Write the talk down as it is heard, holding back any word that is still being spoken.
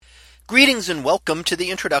Greetings and welcome to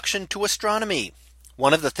the introduction to astronomy.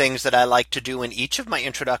 One of the things that I like to do in each of my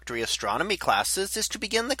introductory astronomy classes is to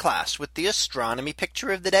begin the class with the astronomy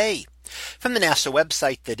picture of the day from the NASA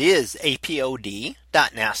website, that is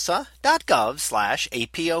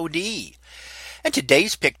apod.nasa.gov/apod. And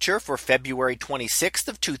today's picture for February 26th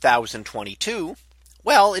of 2022.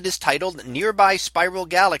 Well, it is titled Nearby Spiral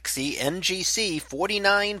Galaxy NGC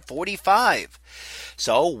 4945.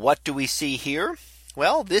 So what do we see here?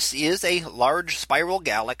 Well, this is a large spiral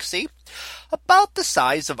galaxy about the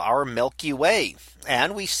size of our Milky Way.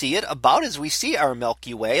 And we see it about as we see our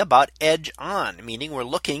Milky Way, about edge on, meaning we're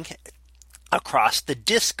looking across the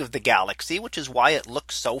disk of the galaxy, which is why it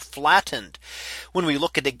looks so flattened. When we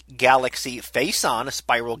look at a galaxy face on, a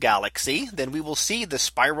spiral galaxy, then we will see the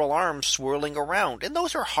spiral arms swirling around. And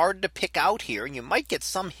those are hard to pick out here. You might get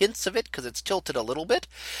some hints of it because it's tilted a little bit,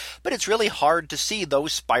 but it's really hard to see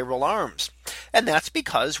those spiral arms. And that's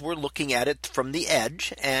because we're looking at it from the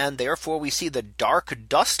edge, and therefore we see the dark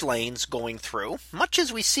dust lanes going through, much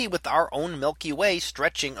as we see with our own Milky Way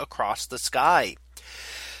stretching across the sky.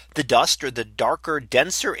 The dust, or the darker,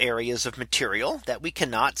 denser areas of material that we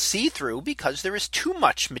cannot see through because there is too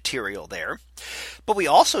much material there. But we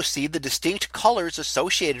also see the distinct colors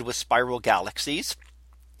associated with spiral galaxies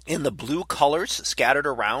in the blue colors scattered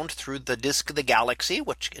around through the disk of the galaxy,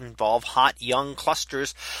 which involve hot young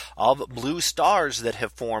clusters of blue stars that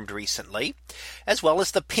have formed recently, as well as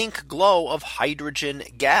the pink glow of hydrogen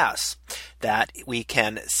gas that we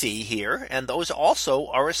can see here. And those also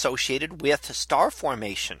are associated with star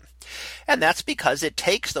formation. And that's because it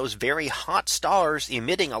takes those very hot stars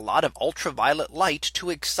emitting a lot of ultraviolet light to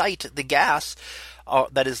excite the gas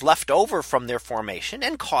that is left over from their formation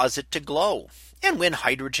and cause it to glow. And when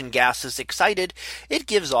hydrogen gas is excited, it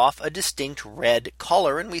gives off a distinct red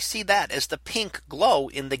color. And we see that as the pink glow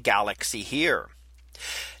in the galaxy here.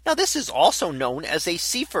 Now, this is also known as a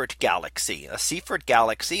Seyfert galaxy. A Seyfert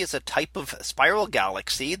galaxy is a type of spiral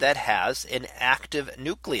galaxy that has an active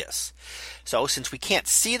nucleus. So since we can't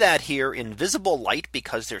see that here in visible light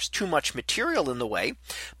because there's too much material in the way,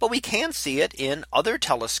 but we can see it in other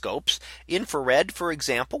telescopes. Infrared, for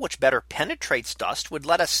example, which better penetrates dust, would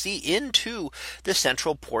let us see into the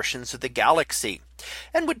central portions of the galaxy,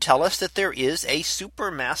 and would tell us that there is a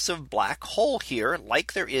supermassive black hole here,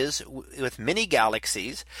 like there is with many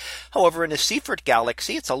galaxies. However, in a Seyfert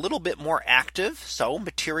galaxy, it's a little bit more active. So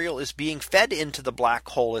material is being fed into the black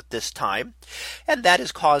hole at this time. And that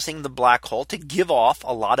is causing the black hole to give off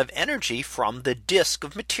a lot of energy from the disk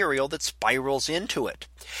of material that spirals into it.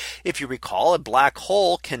 If you recall, a black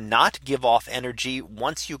hole cannot give off energy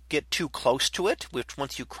once you get too close to it, which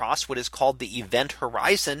once you cross what is called the event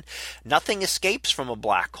horizon, nothing escapes from a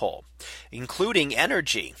black hole, including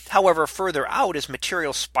energy. However, further out, as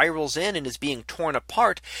material spirals in and is being torn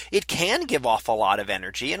apart, it can give off a lot of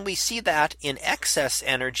energy. And we see that in excess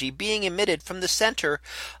energy being emitted from the center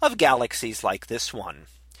of galaxies like this one.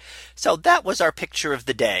 So that was our picture of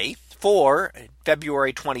the day for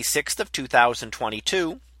February 26th of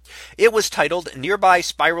 2022. It was titled Nearby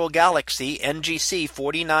Spiral Galaxy NGC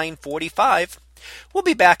 4945. We'll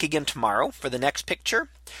be back again tomorrow for the next picture,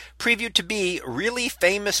 previewed to be Really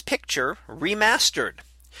Famous Picture Remastered.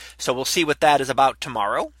 So we'll see what that is about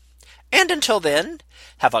tomorrow. And until then,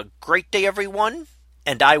 have a great day, everyone,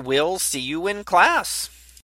 and I will see you in class.